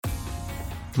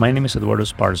My name is Eduardo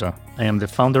Esparza. I am the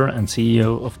founder and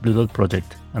CEO of Blue Dot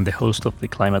Project and the host of the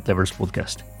Climate Lovers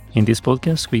podcast. In this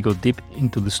podcast, we go deep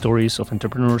into the stories of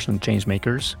entrepreneurs and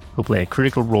changemakers who play a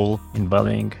critical role in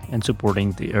valuing and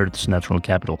supporting the Earth's natural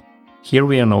capital. Here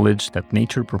we acknowledge that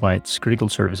nature provides critical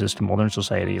services to modern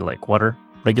society like water,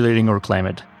 regulating our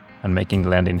climate, and making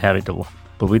land inhabitable.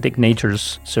 But we take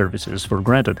nature's services for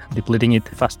granted, depleting it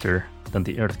faster than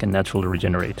the Earth can naturally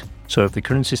regenerate. So if the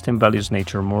current system values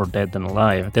nature more dead than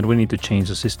alive, then we need to change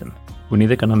the system. We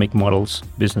need economic models,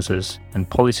 businesses, and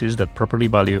policies that properly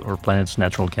value our planet's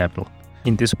natural capital.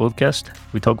 In this podcast,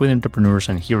 we talk with entrepreneurs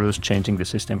and heroes changing the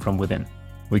system from within.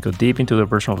 We go deep into their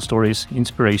personal stories,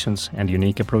 inspirations, and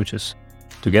unique approaches.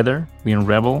 Together, we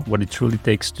unravel what it truly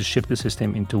takes to shift the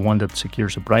system into one that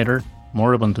secures a brighter,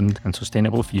 more abundant, and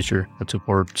sustainable future that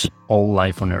supports all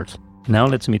life on Earth. Now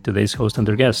let's meet today's host and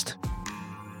their guest.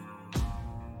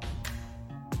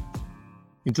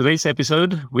 In today's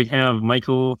episode, we have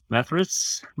Michael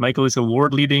Mathras. Michael is a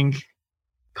world-leading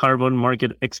carbon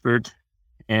market expert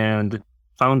and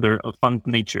founder of Fund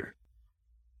Nature,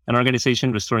 an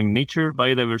organization restoring nature,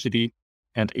 biodiversity,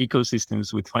 and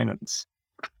ecosystems with finance,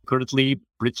 currently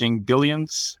bridging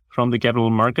billions from the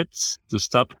capital markets to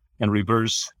stop and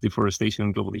reverse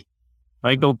deforestation globally.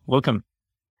 Michael, welcome.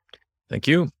 Thank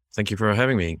you. Thank you for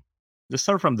having me. Let's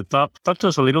start from the top. Talk to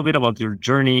us a little bit about your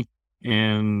journey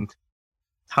and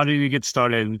how did you get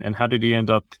started and how did you end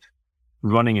up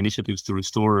running initiatives to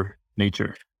restore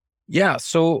nature? Yeah,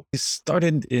 so I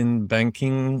started in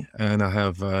banking and I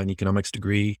have an economics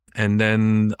degree. And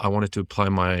then I wanted to apply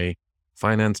my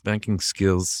finance banking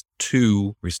skills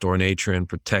to restore nature and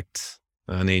protect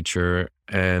nature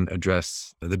and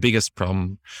address the biggest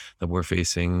problem that we're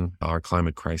facing, our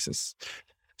climate crisis.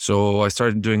 So I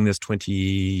started doing this 20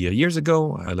 years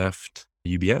ago. I left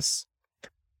UBS,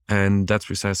 and that's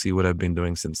precisely what I've been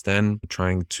doing since then,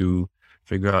 trying to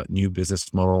figure out new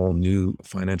business model, new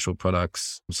financial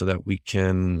products so that we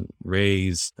can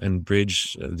raise and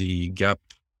bridge the gap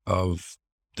of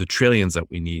the trillions that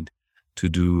we need to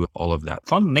do all of that.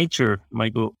 Fund Nature,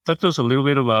 Michael, talk to us a little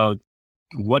bit about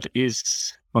what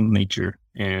is Fund Nature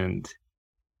and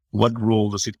what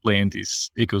role does it play in this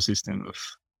ecosystem of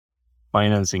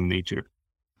financing nature?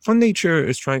 Fund Nature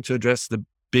is trying to address the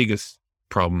biggest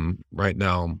problem right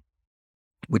now,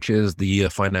 which is the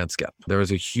finance gap. There is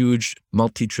a huge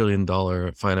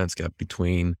multi-trillion-dollar finance gap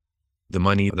between the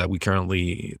money that we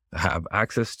currently have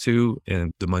access to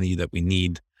and the money that we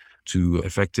need to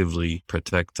effectively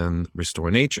protect and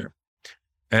restore nature.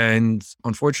 And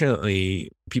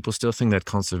unfortunately, people still think that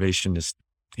conservation is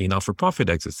a not-for-profit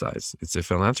exercise. It's a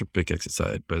philanthropic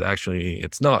exercise, but actually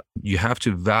it's not. You have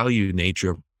to value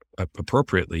nature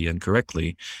appropriately and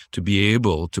correctly to be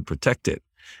able to protect it.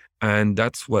 And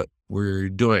that's what we're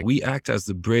doing. We act as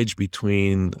the bridge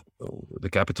between the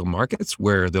capital markets,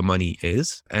 where the money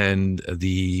is, and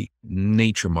the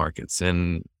nature markets.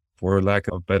 And for lack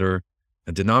of a better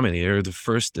denominator, the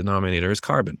first denominator is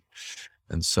carbon.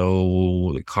 And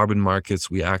so the carbon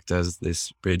markets, we act as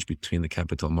this bridge between the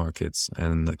capital markets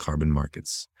and the carbon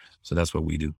markets. So that's what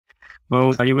we do.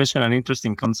 Well, you mentioned an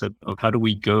interesting concept of how do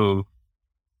we go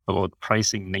about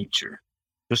pricing nature.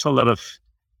 There's a lot of,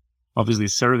 obviously,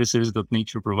 services that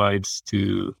nature provides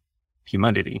to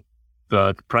humanity,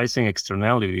 but pricing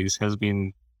externalities has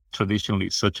been traditionally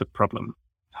such a problem.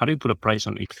 How do you put a price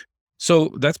on it?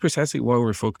 So that's precisely why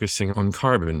we're focusing on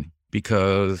carbon,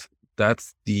 because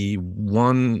that's the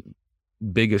one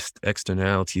biggest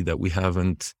externality that we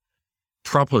haven't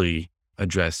properly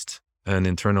addressed and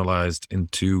internalized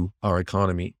into our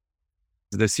economy.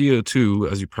 The CO2,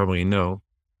 as you probably know,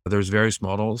 there's various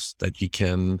models that you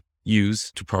can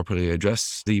use to properly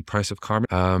address the price of carbon.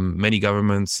 Many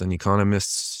governments and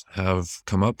economists have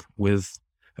come up with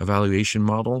a valuation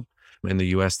model. In the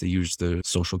US, they use the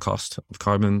social cost of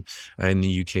carbon. In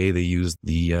the UK, they use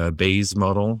the Bayes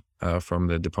model from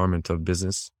the Department of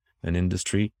Business and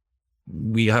Industry.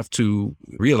 We have to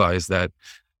realize that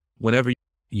whenever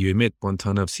you emit 1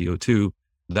 ton of CO2,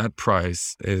 that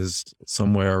price is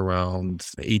somewhere around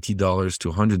 $80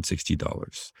 to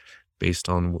 $160 based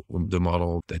on the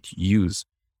model that you use.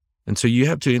 And so you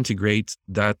have to integrate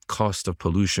that cost of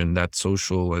pollution, that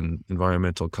social and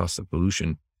environmental cost of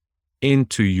pollution,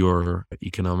 into your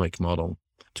economic model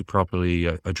to properly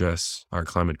address our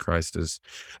climate crisis.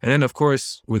 And then, of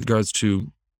course, with regards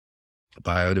to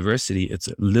biodiversity, it's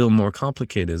a little more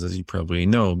complicated, as you probably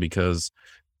know, because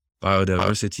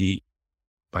biodiversity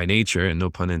by nature, and no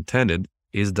pun intended,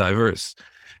 is diverse.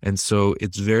 And so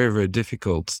it's very, very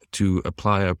difficult to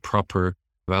apply a proper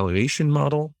valuation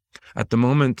model. At the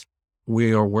moment,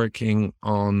 We are working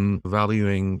on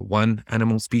valuing one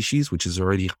animal species, which is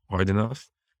already hard enough,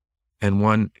 and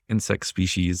one insect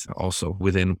species also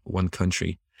within one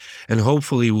country. And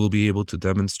hopefully we'll be able to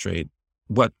demonstrate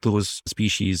what those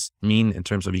species mean in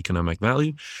terms of economic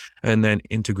value, and then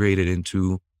integrate it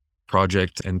into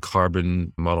project and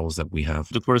carbon models that we have.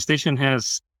 Deforestation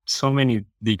has so many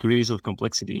degrees of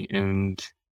complexity, and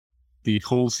the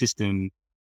whole system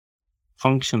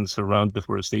functions around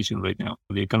deforestation right now.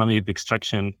 The economy of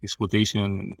extraction,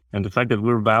 exploitation, and the fact that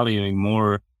we're valuing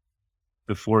more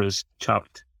the forest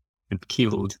chopped and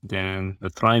killed than a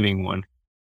thriving one.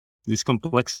 This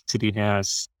complexity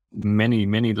has many,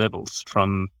 many levels,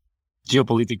 from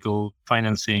geopolitical,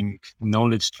 financing,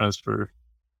 knowledge transfer,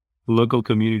 local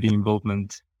community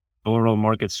involvement, overall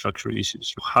market structure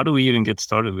issues. How do we even get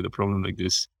started with a problem like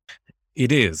this?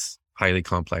 It is highly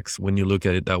complex when you look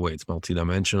at it that way. It's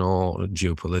multidimensional,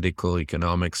 geopolitical,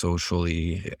 economic,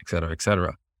 socially, et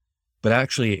cetera. But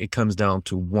actually, it comes down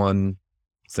to one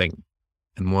thing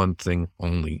and one thing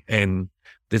only. And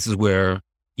this is where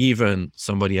even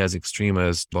somebody as extreme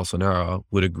as Bolsonaro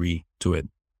would agree to it.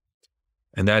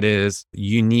 And that is,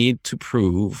 you need to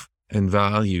prove and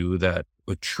value that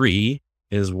a tree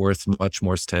is worth much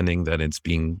more standing than it's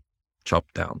being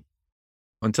chopped down.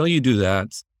 Until you do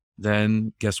that,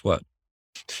 then guess what?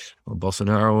 Well,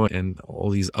 Bolsonaro and all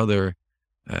these other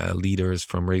leaders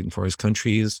from rainforest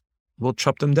countries will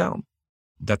chop them down.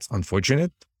 That's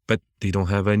unfortunate, but they don't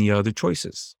have any other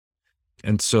choices.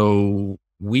 And so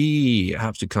we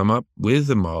have to come up with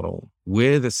a model,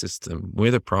 with a system,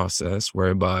 with a process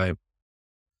whereby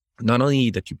not only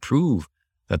that you prove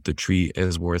that the tree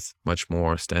is worth much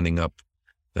more standing up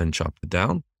than chopped it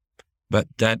down, but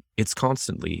that it's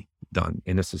constantly done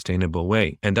in a sustainable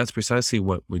way. And that's precisely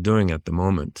what we're doing at the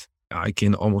moment. I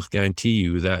can almost guarantee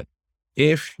you that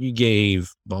if you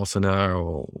gave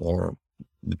Bolsonaro or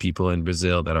the people in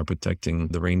Brazil that are protecting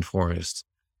the rainforest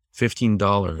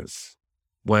 $15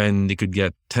 when they could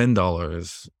get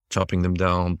 $10 chopping them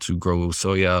down to grow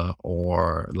soya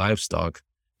or livestock,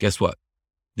 guess what?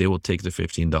 They will take the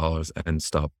 $15 and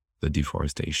stop the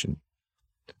deforestation.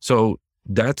 So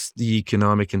that's the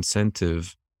economic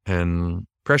incentive and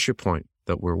pressure point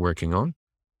that we're working on.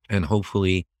 And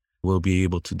hopefully we'll be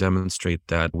able to demonstrate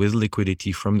that with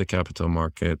liquidity from the capital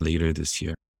market later this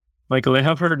year. Michael, I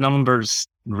have heard numbers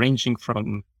ranging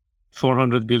from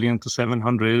 400 billion to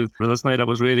 700. Last night I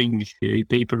was reading a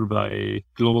paper by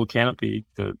Global Canopy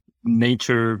that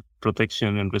nature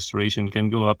protection and restoration can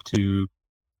go up to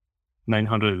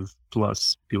 900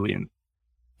 plus billion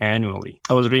annually.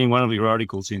 I was reading one of your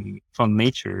articles in Fund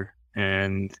Nature,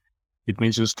 and it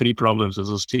mentions 3 problems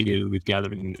associated with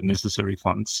gathering the necessary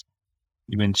funds.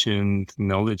 You mentioned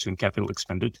knowledge and capital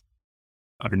expended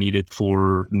are needed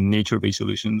for nature-based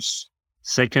solutions.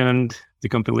 Second, the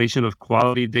compilation of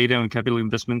quality data and capital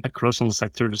investment across all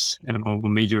sectors and all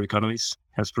major economies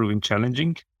has proven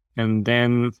challenging. And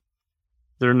then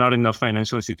there are not enough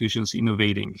financial institutions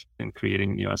innovating and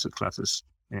creating new asset classes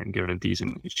and guarantees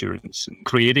and insurance and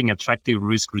creating attractive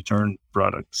risk-return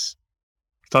products.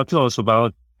 Talk to us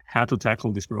about how to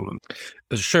tackle this problem.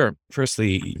 Sure.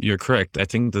 Firstly, you're correct. I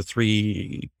think the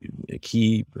 3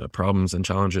 key problems and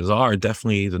challenges are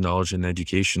definitely the knowledge and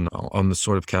education on the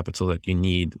sort of capital that you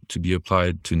need to be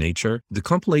applied to nature. The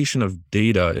compilation of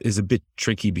data is a bit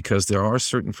tricky because there are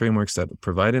certain frameworks that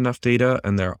provide enough data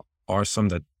and there are some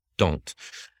that don't.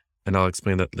 And I'll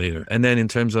explain that later. And then in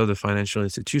terms of the financial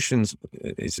institutions,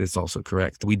 it's also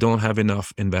correct. We don't have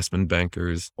enough investment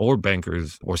bankers or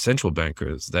central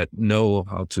bankers that know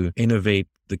how to innovate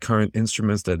the current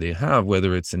instruments that they have,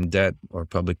 whether it's in debt or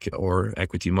public or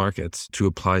equity markets, to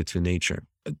apply to nature.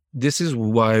 This is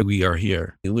why we are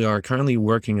here. We are currently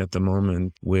working at the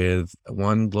moment with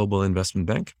one global investment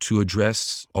bank to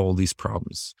address all these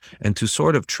problems and to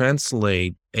sort of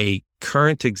translate a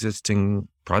current existing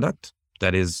product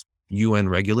that is UN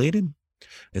regulated,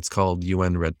 it's called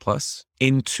UN Red Plus,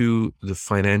 into the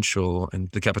financial and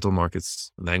the capital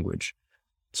markets language.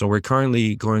 So we're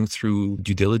currently going through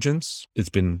due diligence. It's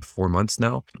been 4 months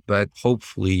now, but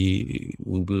hopefully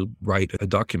we will write a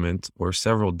document or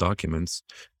several documents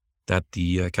that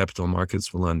the capital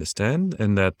markets will understand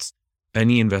and that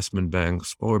any investment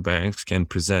banks or banks can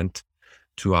present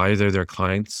to either their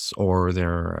clients or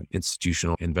their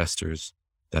institutional investors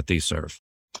that they serve.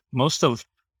 Most of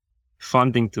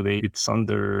funding today, it's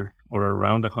under or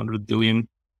around 100 billion,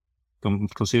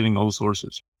 considering all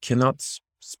sources. Cannot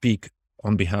speak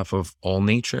on behalf of all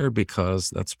nature because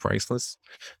that's priceless.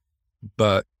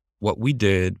 But what we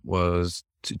did was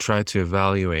to try to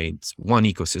evaluate one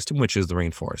ecosystem, which is the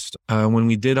rainforest. When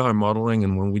we did our modeling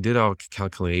and when we did our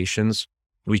calculations,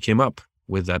 we came up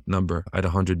with that number at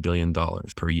 $100 billion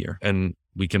per year, and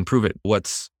we can prove it.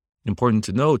 What's important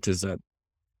to note is that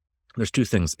there's two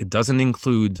things. It doesn't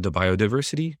include the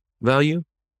biodiversity value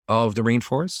of the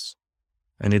rainforests,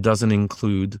 and it doesn't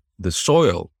include the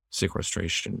soil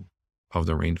sequestration of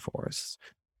the rainforests.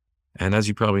 And as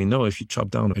you probably know, if you chop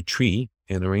down a tree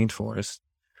in the rainforest,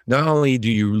 not only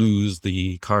do you lose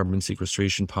the carbon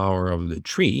sequestration power of the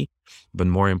tree, but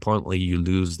more importantly, you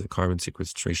lose the carbon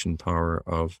sequestration power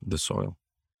of the soil.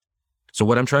 So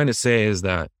what I'm trying to say is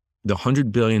that the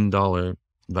 $100 billion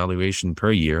valuation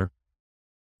per year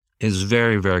is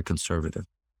very, very conservative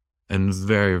and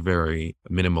very, very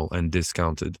minimal and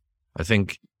discounted. I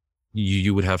think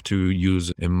you would have to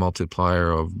use a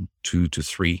multiplier of 2 to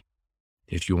 3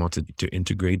 if you wanted to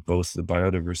integrate both the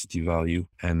biodiversity value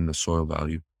and the soil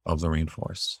value of the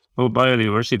rainforest. Well,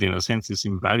 biodiversity in a sense is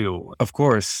invaluable. Of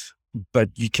course, but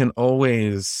you can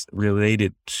always relate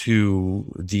it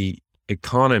to the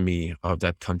economy of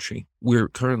that country. We're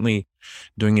currently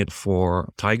doing it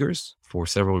for tigers for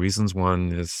several reasons.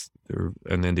 One is they're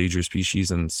an endangered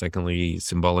species, and secondly,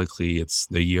 symbolically, it's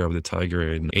the year of the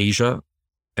tiger in Asia.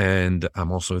 And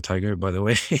I'm also a tiger, by the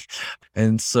way.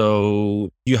 And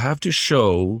so you have to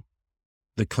show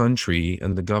the country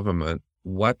and the government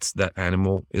what that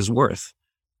animal is worth.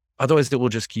 Otherwise, they will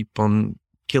just keep on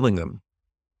killing them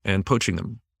and poaching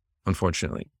them,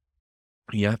 unfortunately.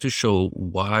 You have to show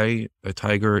why a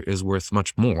tiger is worth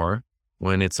much more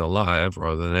when it's alive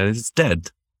rather than it's dead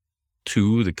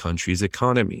to the country's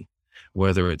economy,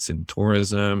 whether it's in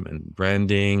tourism and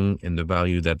branding and the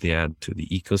value that they add to the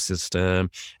ecosystem,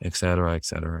 et cetera, et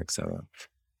cetera, et cetera.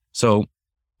 So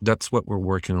that's what we're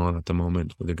working on at the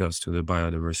moment with regards to the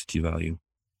biodiversity value.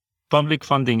 Public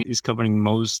funding is covering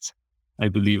most, I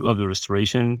believe, of the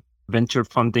restoration. Venture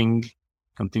funding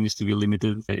continues to be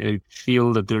limited. I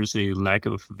feel that there's a lack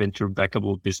of venture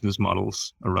backable business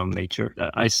models around nature.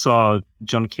 I saw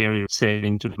John Kerry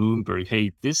saying to Bloomberg,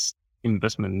 hey, this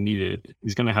investment needed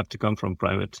is going to have to come from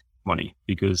private money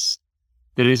because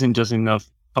there isn't just enough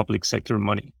public sector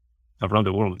money around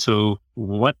the world. So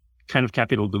what kind of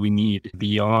capital do we need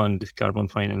beyond carbon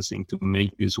financing to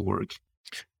make this work?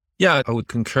 Yeah, I would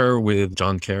concur with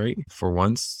John Kerry for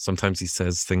once. Sometimes he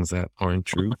says things that aren't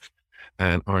true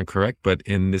and aren't correct, but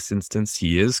in this instance,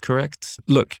 he is correct.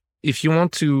 Look, if you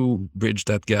want to bridge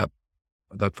that gap,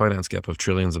 that finance gap of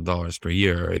trillions of dollars per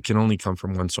year, it can only come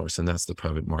from one source, and that's the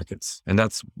private markets. And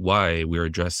that's why we're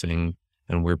addressing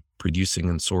and we're producing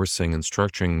and sourcing and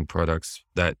structuring products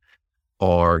that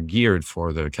are geared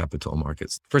for the capital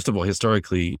markets. First of all,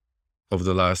 historically, over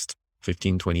the last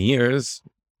 15, 20 years,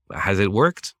 has it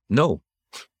worked? No.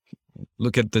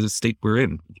 Look at the state we're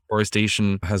in.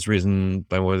 Deforestation has risen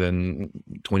by more than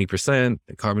 20%.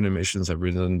 Carbon emissions have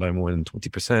risen by more than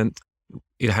 20%.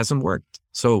 It hasn't worked.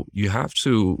 So you have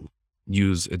to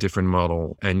use a different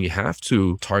model, and you have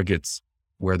to target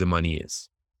where the money is.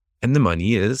 And the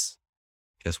money is,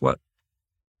 guess what?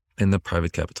 In the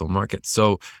private capital market.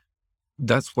 So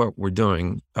that's what we're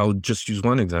doing. I'll just use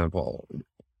one example.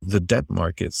 The debt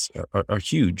markets are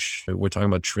huge. We're talking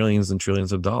about trillions and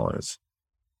trillions of dollars.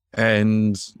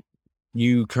 And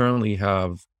you currently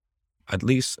have at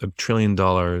least $1 trillion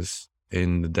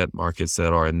in the debt markets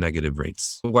that are at negative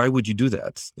rates. Why would you do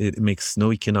that? It makes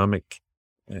no economic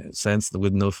sense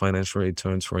with no financial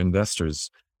returns for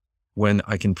investors, when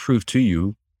I can prove to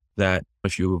you that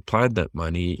if you applied that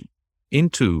money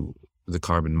into the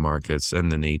carbon markets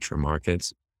and the nature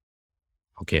markets,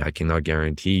 okay, I cannot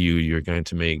guarantee you're going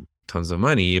to make tons of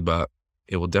money, but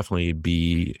it will definitely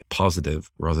be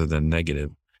positive rather than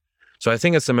negative. So I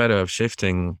think it's a matter of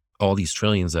shifting all these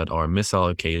trillions that are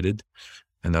misallocated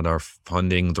and that are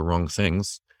funding the wrong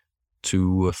things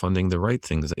to funding the right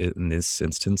things. In this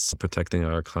instance, protecting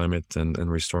our climate and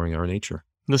restoring our nature.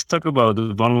 Let's talk about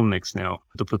the bottlenecks now.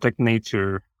 To protect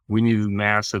nature, we need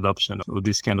mass adoption of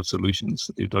these kind of solutions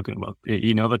that you're talking about,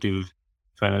 innovative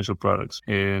financial products.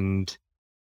 And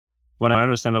what I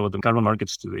understand about the carbon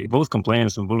markets today, both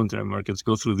compliance and voluntary markets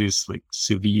go through this like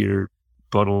severe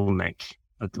bottleneck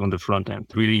on the front end,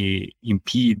 really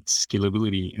impedes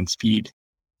scalability and speed.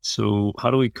 So how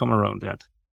do we come around that?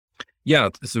 Yeah,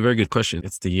 it's a very good question.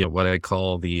 It's the what I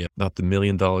call the not the $1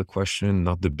 million question,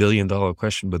 not the $1 billion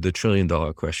question, but the $1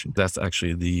 trillion question. That's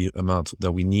actually the amount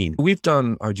that we need. We've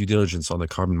done our due diligence on the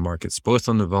carbon markets, both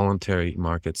on the voluntary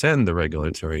markets and the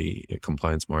regulatory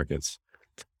compliance markets.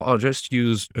 I'll just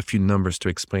use a few numbers to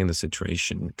explain the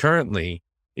situation. Currently,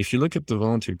 if you look at the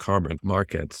voluntary carbon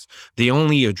markets, they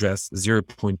only address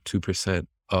 0.2%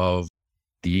 of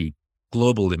the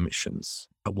global emissions.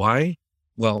 Why?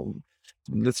 Well,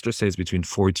 let's just say it's between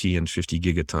 40 and 50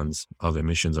 gigatons of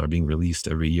emissions are being released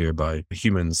every year by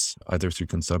humans, either through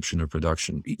consumption or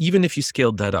production. Even if you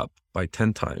scaled that up by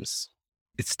 10 times,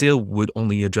 it still would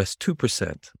only address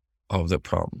 2% of the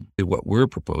problem. What we're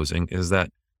proposing is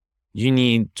that you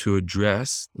need to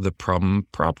address the problem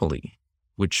properly,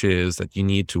 which is that you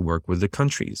need to work with the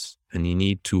countries and you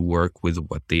need to work with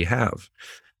what they have,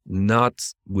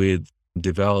 not with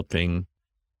developing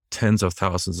tens of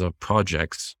thousands of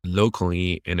projects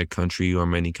locally in a country or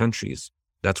many countries.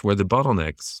 That's where the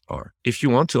bottlenecks are. If you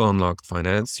want to unlock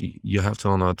finance, you have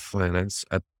to unlock finance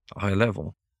at a high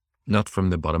level, not from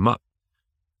the bottom up,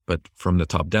 but from the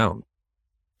top down.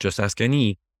 Just ask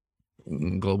any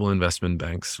global investment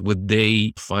banks. Would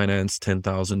they finance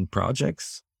 10,000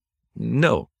 projects?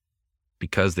 No,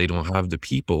 because they don't have the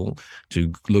people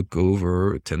to look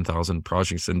over 10,000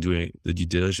 projects and doing the due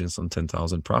diligence on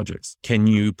 10,000 projects. Can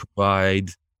you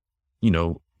provide,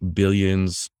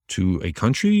 billions to a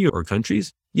country or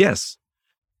countries? Yes.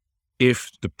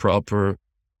 If the proper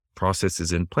process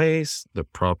is in place, the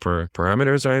proper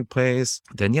parameters are in place,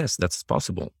 then yes, that's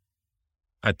possible.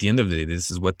 At the end of the day, this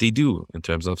is what they do in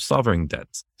terms of sovereign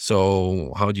debt.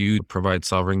 So how do you provide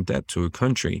sovereign debt to a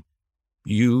country?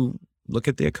 You look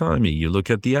at the economy, you look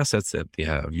at the assets that they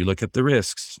have, you look at the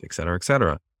risks, et cetera, et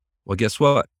cetera. Well, guess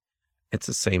what? It's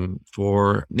the same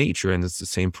for nature and it's the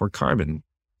same for carbon.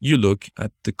 You look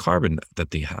at the carbon that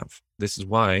they have. This is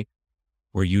why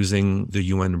we're using the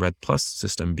UN REDD+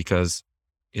 system, because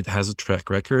it has a track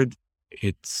record,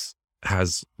 it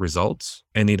has results,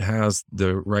 and it has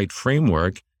the right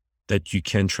framework that you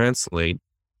can translate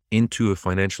into a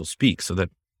financial speak so that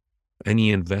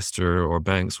any investor or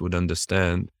banks would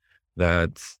understand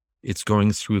that it's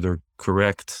going through the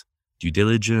correct due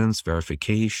diligence,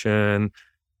 verification,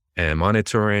 and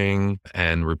monitoring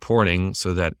and reporting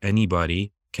so that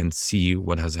anybody can see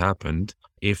what has happened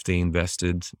if they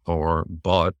invested or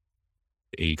bought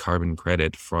a carbon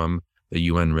credit from the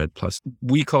UN REDD+.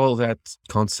 We call that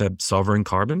concept sovereign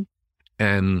carbon,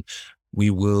 and we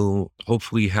will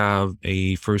hopefully have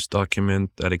a first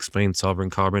document that explains sovereign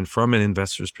carbon from an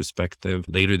investor's perspective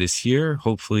later this year,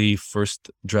 hopefully first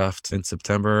draft in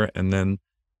September, and then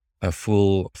a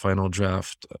full final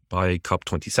draft by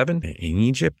COP27 in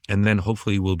Egypt. And then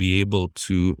hopefully we'll be able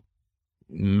to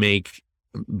make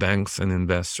banks and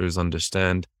investors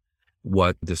understand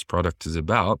what this product is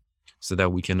about so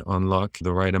that we can unlock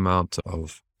the right amount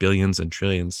of billions and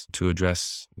trillions to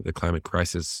address the climate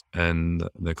crisis and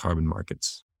the carbon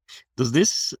markets. Does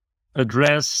this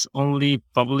address only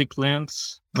public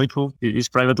lands, Michael? Is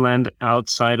private land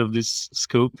outside of this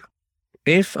scope?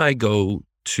 If I go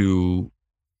to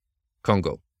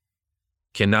Congo,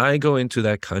 can I go into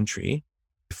that country,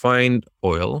 find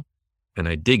oil, and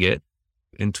I dig it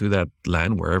into that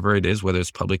land, wherever it is, whether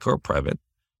it's public or private,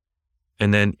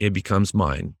 and then it becomes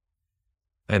mine,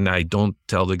 and I don't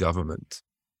tell the government,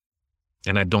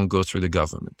 and I don't go through the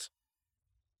government?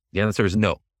 The answer is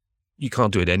no. You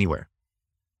can't do it anywhere.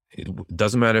 It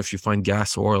doesn't matter if you find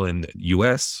gas oil in the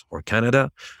US or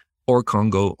Canada or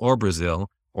Congo or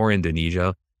Brazil or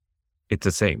Indonesia. It's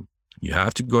the same. You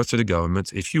have to go through the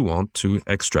government if you want to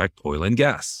extract oil and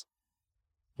gas.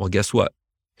 Well, guess what?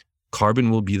 Carbon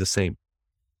will be the same.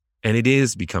 And it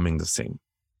is becoming the same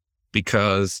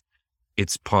because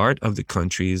it's part of the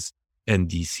country's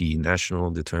NDC, National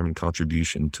Determined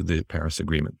Contribution to the Paris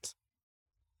Agreement.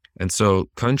 And so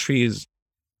countries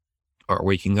are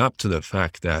waking up to the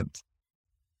fact that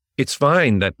it's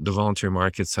fine that the volunteer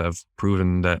markets have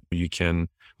proven that you can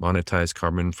monetize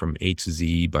carbon from A to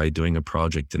Z by doing a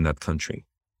project in that country.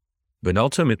 But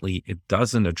ultimately, it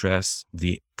doesn't address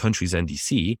the country's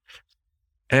NDC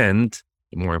and,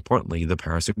 more importantly, the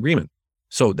Paris Agreement.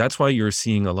 So that's why you're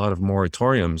seeing a lot of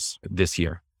moratoriums this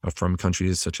year from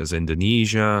countries such as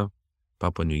Indonesia,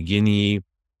 Papua New Guinea,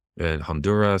 and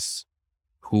Honduras,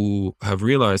 who have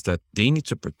realized that they need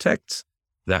to protect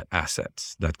that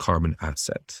asset, that carbon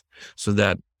asset, so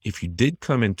that if you did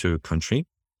come into a country,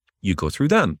 you go through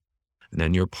them and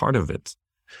then you're part of it.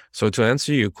 So to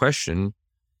answer your question,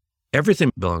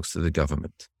 everything belongs to the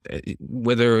government,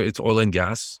 whether it's oil and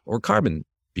gas or carbon,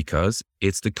 because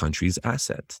it's the country's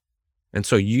asset. And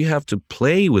so you have to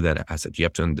play with that asset. You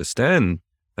have to understand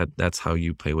that that's how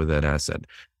you play with that asset.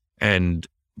 And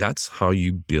that's how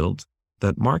you build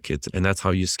that market. And that's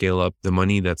how you scale up the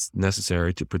money that's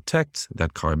necessary to protect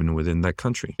that carbon within that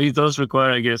country. It does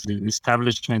require, I guess, the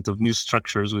establishment of new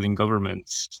structures within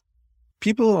governments.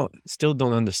 People still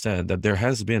don't understand that there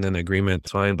has been an agreement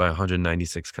signed by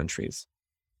 196 countries.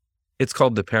 It's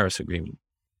called the Paris Agreement.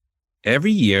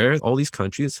 Every year, all these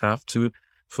countries have to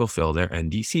fulfill their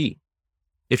NDC.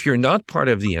 If you're not part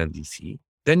of the NDC,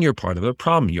 then you're part of the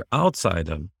problem. You're outside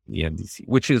of the NDC,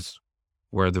 which is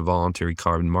where the voluntary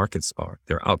carbon markets are.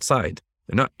 They're outside.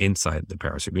 They're not inside the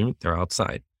Paris Agreement. They're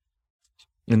outside.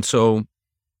 And so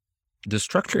the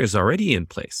structure is already in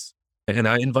place. And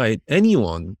I invite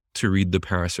anyone to read the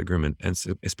Paris Agreement, and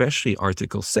especially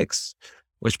Article 6,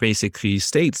 which basically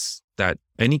states that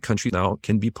any country now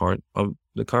can be part of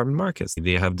the carbon markets.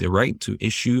 They have the right to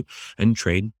issue and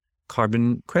trade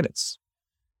carbon credits.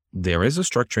 There is a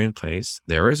structure in place.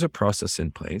 There is a process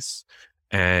in place.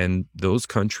 And those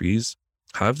countries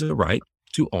have the right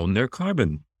to own their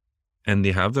carbon. And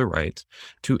they have the right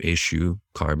to issue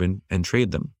carbon and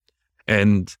trade them.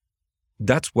 And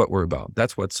that's what we're about.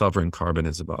 That's what sovereign carbon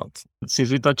is about.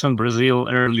 Since we touched on Brazil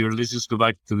earlier, let's just go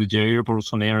back to the Jair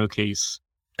Bolsonaro case.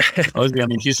 Obviously, I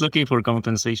mean, he's looking for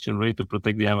compensation, right, to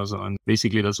protect the Amazon.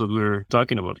 Basically, that's what we're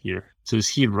talking about here. So is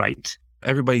he right?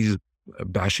 Everybody's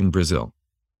bashing Brazil,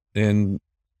 and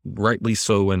rightly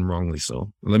so and wrongly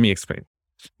so. Let me explain.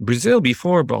 Brazil,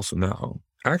 before Bolsonaro,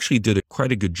 actually did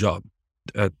quite a good job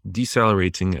at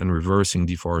decelerating and reversing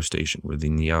deforestation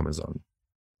within the Amazon.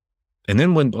 And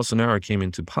then when Bolsonaro came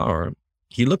into power,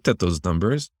 he looked at those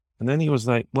numbers and then he was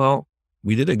like, well,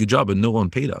 we did a good job, but no one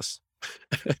paid us.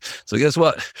 So guess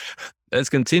what? Let's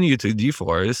continue to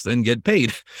deforest and get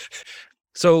paid.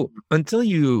 So until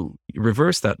you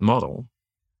reverse that model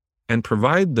and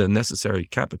provide the necessary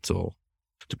capital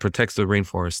to protect the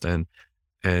rainforest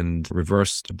and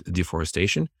reverse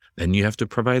deforestation, then you have to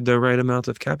provide the right amount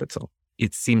of capital.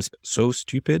 It seems so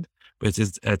stupid, but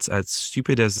it's as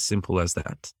stupid as simple as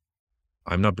that.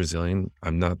 I'm not Brazilian,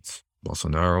 I'm not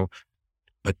Bolsonaro,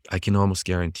 but I can almost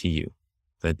guarantee you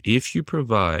that if you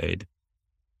provide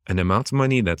an amount of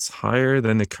money that's higher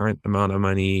than the current amount of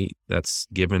money that's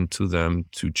given to them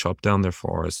to chop down their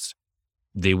forests,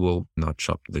 they will not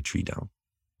chop the tree down.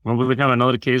 Well, we have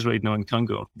another case right now in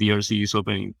Congo. DRC is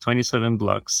opening 27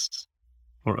 blocks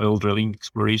for oil drilling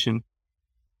exploration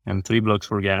and 3 blocks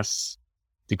for gas.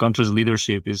 The country's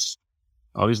leadership is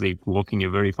obviously walking a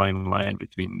very fine line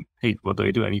between, hey, what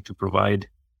do? I need to provide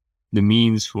the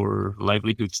means for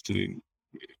livelihoods to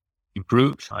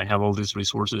improve. I have all these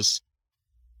resources,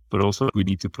 but also we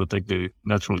need to protect the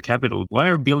natural capital. Why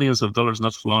are billions of dollars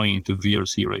not flowing into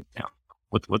DRC right now?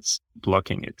 What's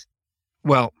blocking it?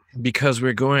 Well, because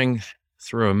we're going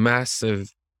through a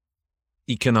massive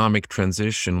economic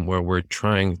transition where we're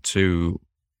trying to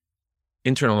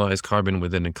internalize carbon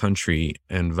within a country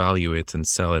and value it and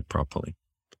sell it properly.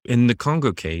 In the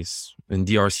Congo case, in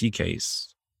DRC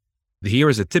case, here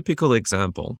is a typical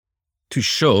example to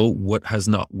show what has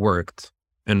not worked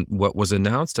and what was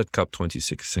announced at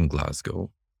COP26 in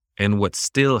Glasgow and what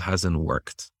still hasn't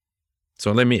worked.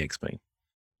 So let me explain.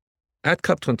 At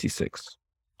COP26,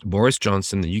 Boris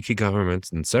Johnson, the UK government,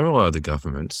 and several other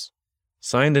governments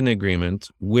signed an agreement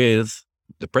with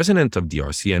the president of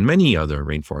DRC and many other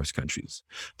rainforest countries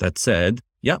that said,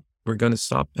 yeah, we're going to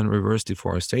stop and reverse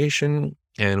deforestation,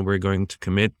 and we're going to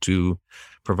commit to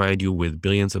provide you with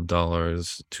billions of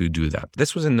dollars to do that.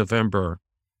 This was in November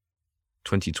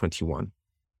 2021.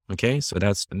 Okay, so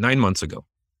that's 9 months ago.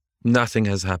 Nothing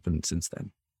has happened since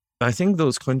then. I think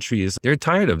those countries, they're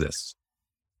tired of this.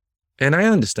 And I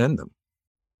understand them.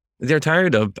 They're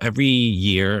tired of every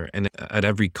year and at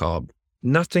every COP,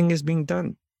 nothing is being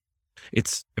done.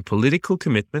 It's a political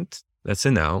commitment that's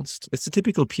announced. It's a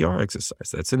typical PR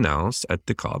exercise that's announced at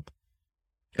the COP.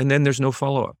 And then there's no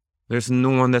follow-up. There's no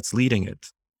one that's leading it.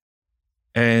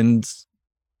 And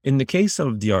in the case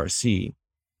of DRC,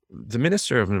 the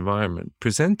Minister of Environment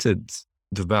presented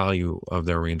the value of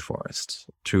their rainforests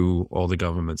to all the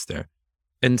governments there,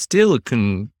 and still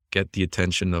couldn't get the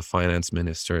attention of finance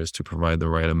ministers to provide the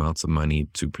right amounts of money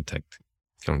to protect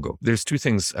Congo. There's two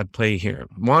things at play here.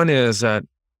 One is that,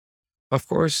 of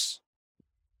course,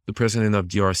 the president of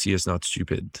DRC is not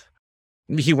stupid.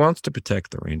 He wants to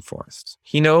protect the rainforest.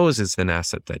 He knows it's an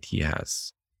asset that he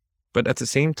has. But at the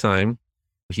same time,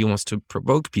 he wants to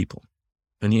provoke people.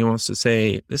 And he wants to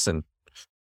say, listen,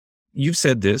 you've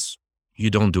said this, you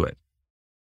don't do it.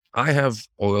 I have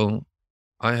oil,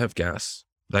 I have gas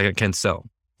that I can sell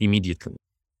immediately.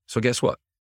 So guess what?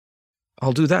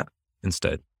 I'll do that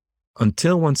instead.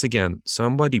 Until once again,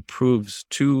 somebody proves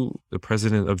to the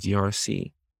president of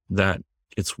DRC that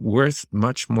it's worth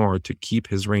much more to keep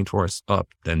his rainforest up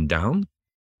than down,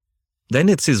 then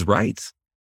it's his right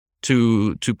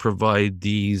to provide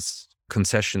these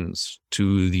concessions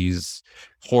to these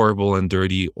horrible and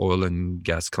dirty oil and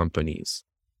gas companies.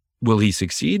 Will he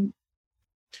succeed?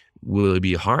 Will it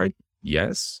be hard?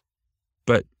 Yes.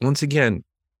 But once again,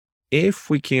 if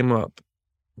we came up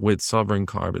with sovereign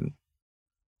carbon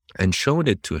and showed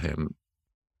it to him,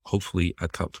 hopefully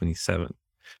at COP27.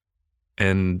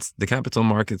 And the capital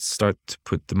markets start to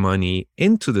put the money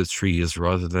into the trees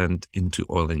rather than into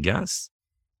oil and gas.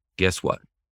 Guess what?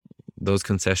 Those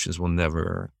concessions will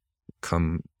never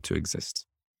come to exist.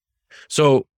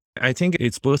 So I think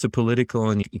it's both a political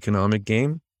and economic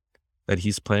game that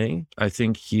he's playing. I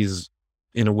think he's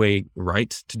in a way right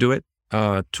to do it,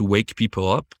 to wake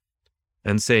people up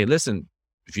and say, listen,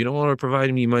 if you don't want to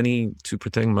provide me money to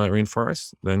protect my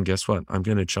rainforest, then guess what? I'm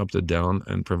going to chop it down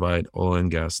and provide oil and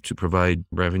gas to provide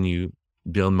revenue,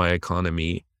 build my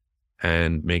economy,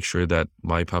 and make sure that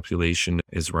my population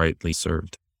is rightly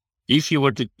served. If you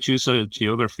were to choose a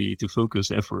geography to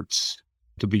focus efforts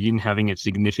to begin having a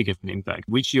significant impact,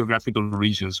 which geographical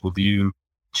regions would you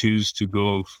choose to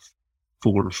go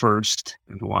for first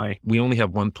and why? We only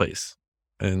have one place,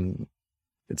 and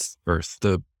it's Earth,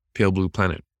 the pale blue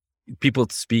planet. People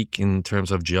speak in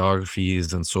terms of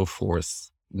geographies and so forth.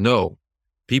 No,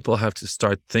 people have to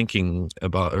start thinking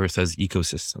about Earth as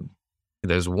ecosystem.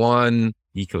 There's one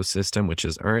ecosystem, which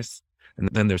is Earth, and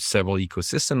then there's several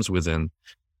ecosystems within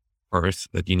Earth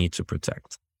that you need to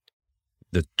protect.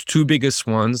 The two biggest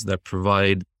ones that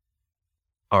provide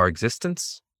our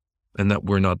existence and that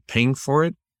we're not paying for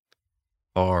it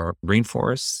are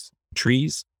rainforests,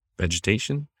 trees,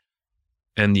 vegetation,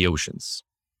 and the oceans.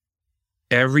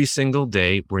 Every single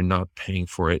day, we're not paying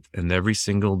for it. And every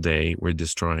single day, we're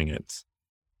destroying it.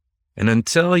 And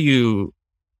until you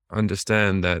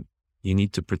understand that you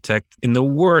need to protect, in the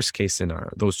worst case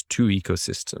scenario, those two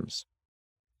ecosystems,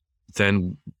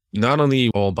 then not only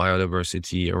all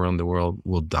biodiversity around the world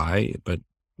will die, but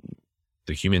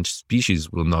the human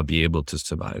species will not be able to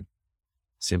survive,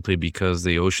 simply because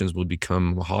the oceans will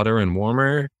become hotter and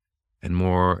warmer and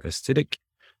more acidic,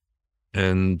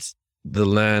 and the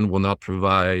land will not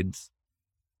provide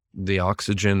the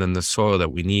oxygen and the soil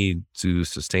that we need to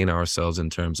sustain ourselves in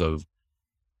terms of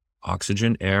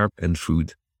oxygen, air, and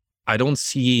food. I don't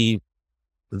see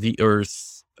the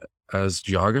Earth as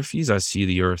geographies. I see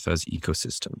the Earth as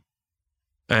ecosystem.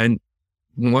 And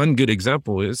one good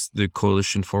example is the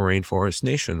Coalition for Rainforest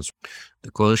Nations.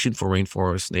 The Coalition for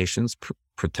Rainforest Nations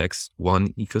protects one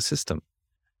ecosystem.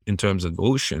 In terms of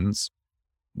oceans,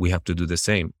 we have to do the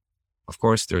same. Of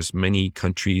course, there's many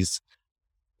countries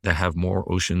that have more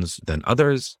oceans than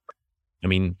others. I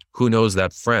mean, who knows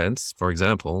that France, for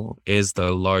example, is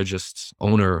the largest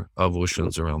owner of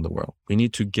oceans around the world. We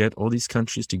need to get all these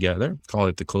countries together, call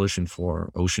it the Coalition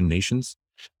for Ocean Nations,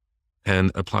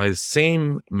 and apply the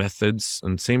same methods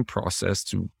and same process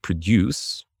to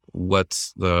produce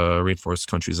what the rainforest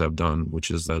countries have done, which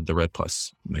is the Red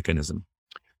Plus mechanism.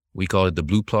 We call it the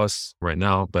Blue Plus right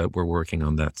now, but we're working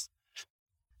on that.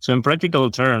 So in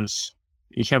practical terms,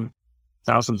 you have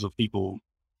thousands of people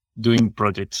doing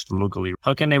projects locally.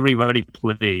 How can everybody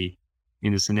play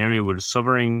in a scenario where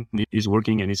sovereign is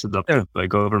working and is adopted by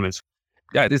governments?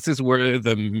 Yeah, this is where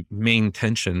the main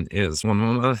tension is.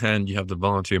 On one hand, you have the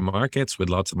voluntary markets with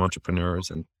lots of entrepreneurs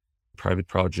and private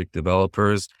project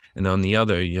developers. And on the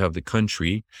other, you have the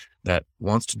country that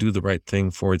wants to do the right thing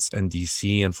for its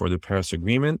NDC and for the Paris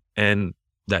Agreement, and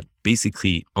that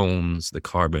basically owns the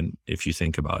carbon, if you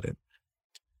think about it.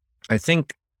 I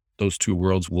think those two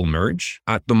worlds will merge.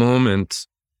 At the moment,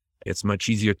 it's much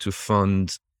easier to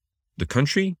fund the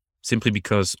country simply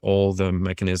because all the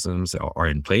mechanisms are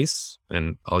in place.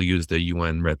 And I'll use the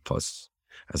UN Red Plus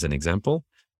as an example.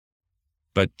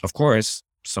 But of course,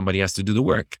 somebody has to do the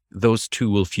work. Those two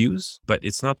will fuse, but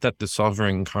it's not that the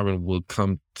sovereign carbon will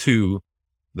come to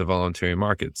the voluntary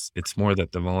markets. It's more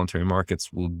that the voluntary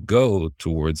markets will go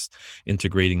towards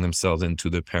integrating themselves into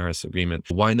the Paris Agreement.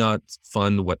 Why not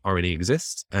fund what already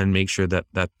exists and make sure that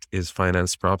that is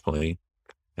financed properly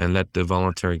and let the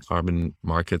voluntary carbon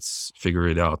markets figure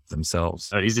it out themselves?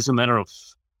 Is this a matter of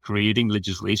creating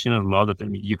legislation and law that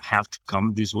you have to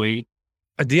come this way?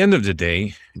 At the end of the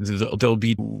day, there'll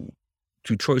be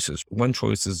two choices. One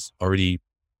choice is already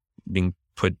being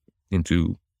put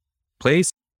into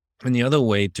place. And the other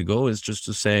way to go is just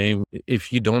to say,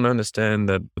 if you don't understand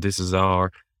that this is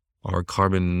our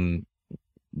carbon,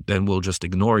 then we'll just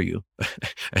ignore you.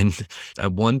 And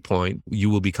at one point, you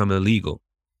will become illegal.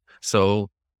 So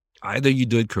either you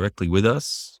do it correctly with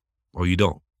us or you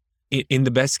don't. In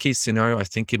the best case scenario, I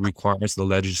think it requires the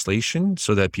legislation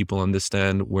so that people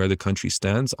understand where the country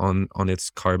stands on its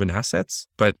carbon assets.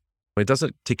 But it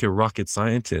doesn't take a rocket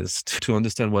scientist to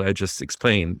understand what I just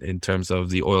explained in terms of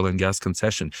the oil and gas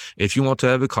concession. If you want to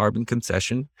have a carbon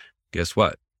concession, guess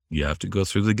what? You have to go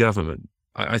through the government.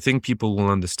 I think people will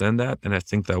understand that, and I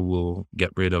think that will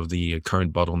get rid of the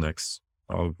current bottlenecks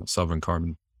of sovereign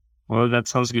carbon. Well, that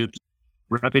sounds good.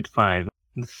 Rapid fire.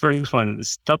 The first one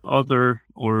is top author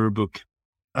or book.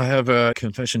 I have a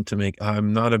confession to make.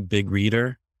 I'm not a big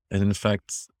reader. And in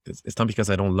fact, it's not because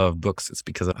I don't love books. It's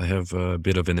because I have a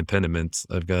bit of an impediment.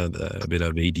 I've got a bit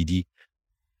of ADD.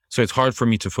 So it's hard for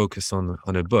me to focus on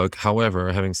a book.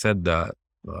 However, having said that,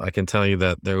 I can tell you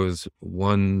that there was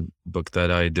one book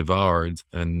that I devoured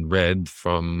and read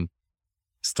from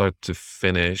start to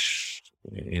finish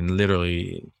in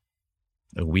literally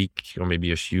a week or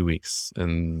maybe a few weeks.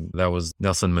 And that was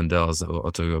Nelson Mandela's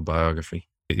autobiography.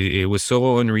 It was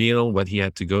so unreal what he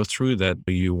had to go through that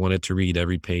you wanted to read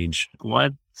every page.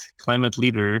 What climate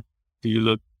leader do you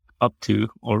look up to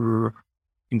or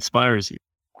inspires you?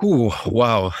 Ooh,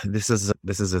 wow. This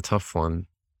is a tough one.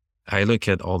 I look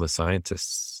at all the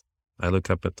scientists. I look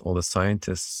up at all the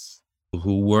scientists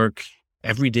who work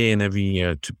every day and every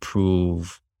year to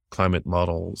prove climate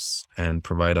models and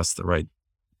provide us the right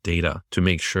data to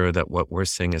make sure that what we're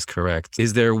saying is correct.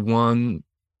 Is there one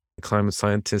climate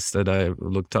scientist that I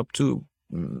looked up to?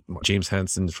 James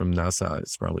Hansen from NASA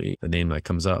is probably the name that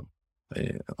comes up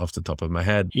off the top of my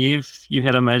head. If you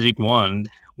had a magic wand,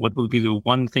 what would be the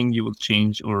one thing you would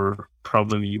change or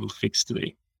problem you will fix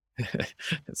today?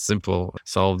 It's simple.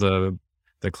 Solve the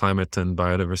climate and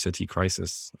biodiversity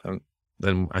crisis.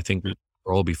 Then I think we'll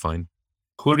all be fine.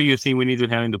 Who do you think we need to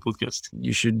have in the podcast?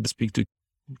 You should speak to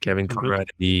Kevin Conrad,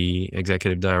 the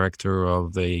executive director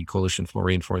of the Coalition for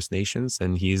Rainforest Nations,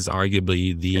 and he's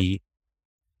arguably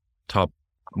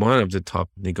one of the top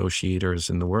negotiators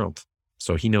in the world.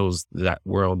 So he knows that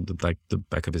world like the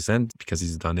back of his hand because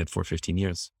he's done it for 15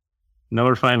 years.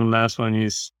 Number 5 and last one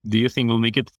is, do you think we'll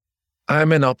make it?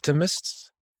 I'm an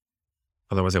optimist.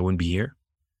 Otherwise I wouldn't be here.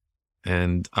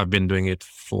 And I've been doing it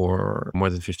for more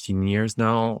than 15 years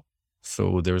now.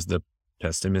 So there's the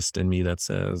pessimist in me that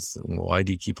says, why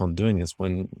do you keep on doing this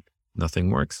when nothing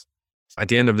works? At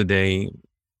the end of the day,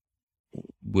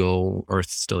 will Earth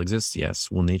still exist?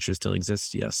 Yes. Will nature still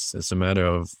exist? Yes. It's a matter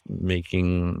of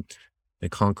making a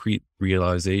concrete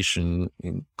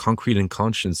and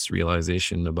conscious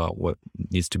realization about what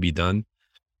needs to be done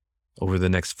over the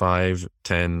next 5,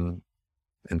 10,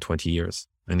 and 20 years.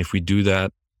 And if we do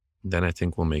that, then I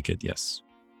think we'll make it. Yes.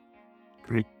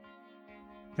 Great.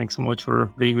 Thanks so much for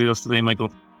being with us today,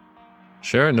 Michael.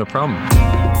 Sure, no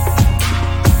problem.